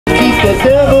the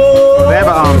devil. They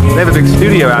have a big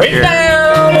studio out here.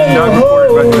 Not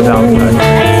recorded, but it's outside.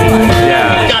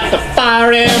 Yeah. Got the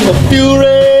fire and the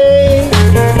fury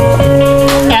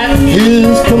at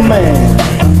his command.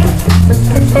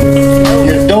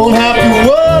 You don't have to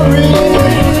worry.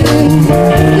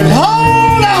 Just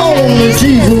hold on to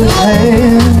Jesus'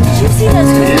 hand.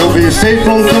 You'll be safe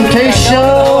from temptation.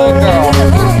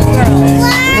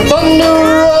 The thunder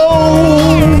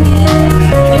rolls.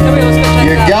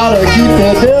 You gotta keep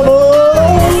the devil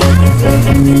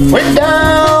way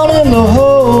down in the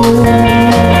hole.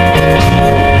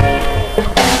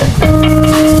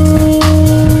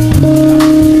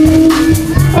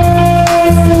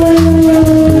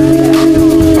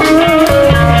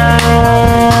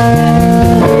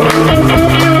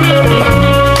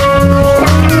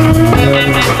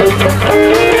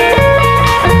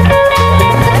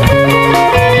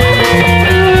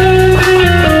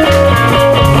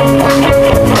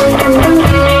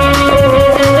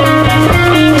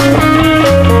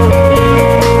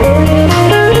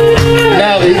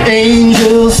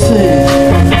 Angels sing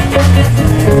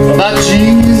about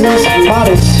Jesus'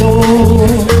 body soul.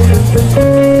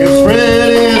 He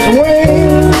spread his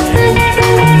wings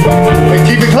and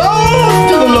keep it close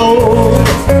to the Lord.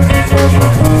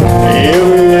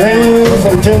 Every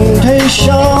from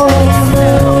temptation,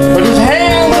 but his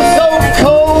hands are so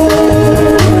cold.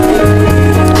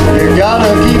 You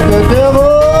gotta keep the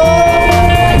devil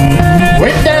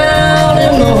way down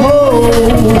in the hole.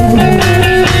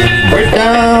 Way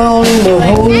down in the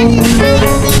hole.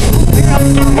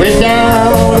 Way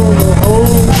down in the hole.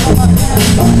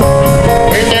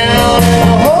 Way down in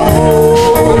the hole.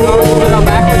 Way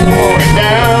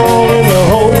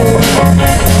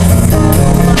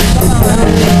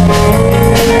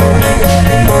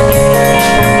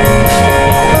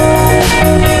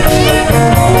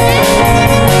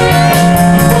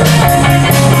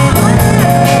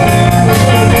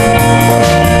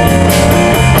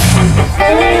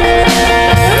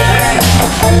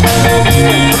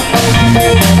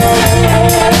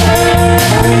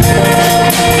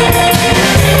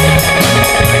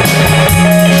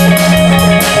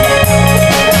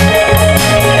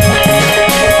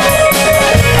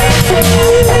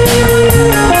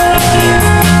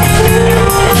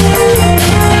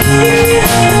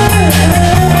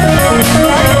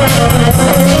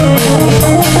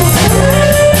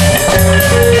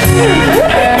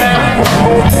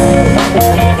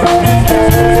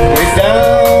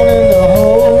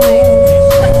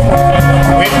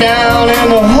down in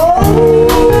the hole.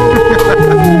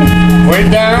 Way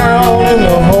down in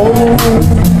the hole.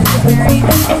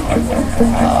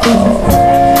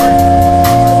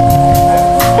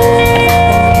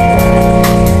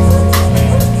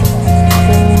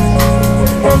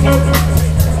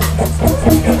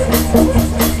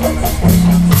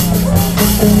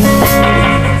 Oh.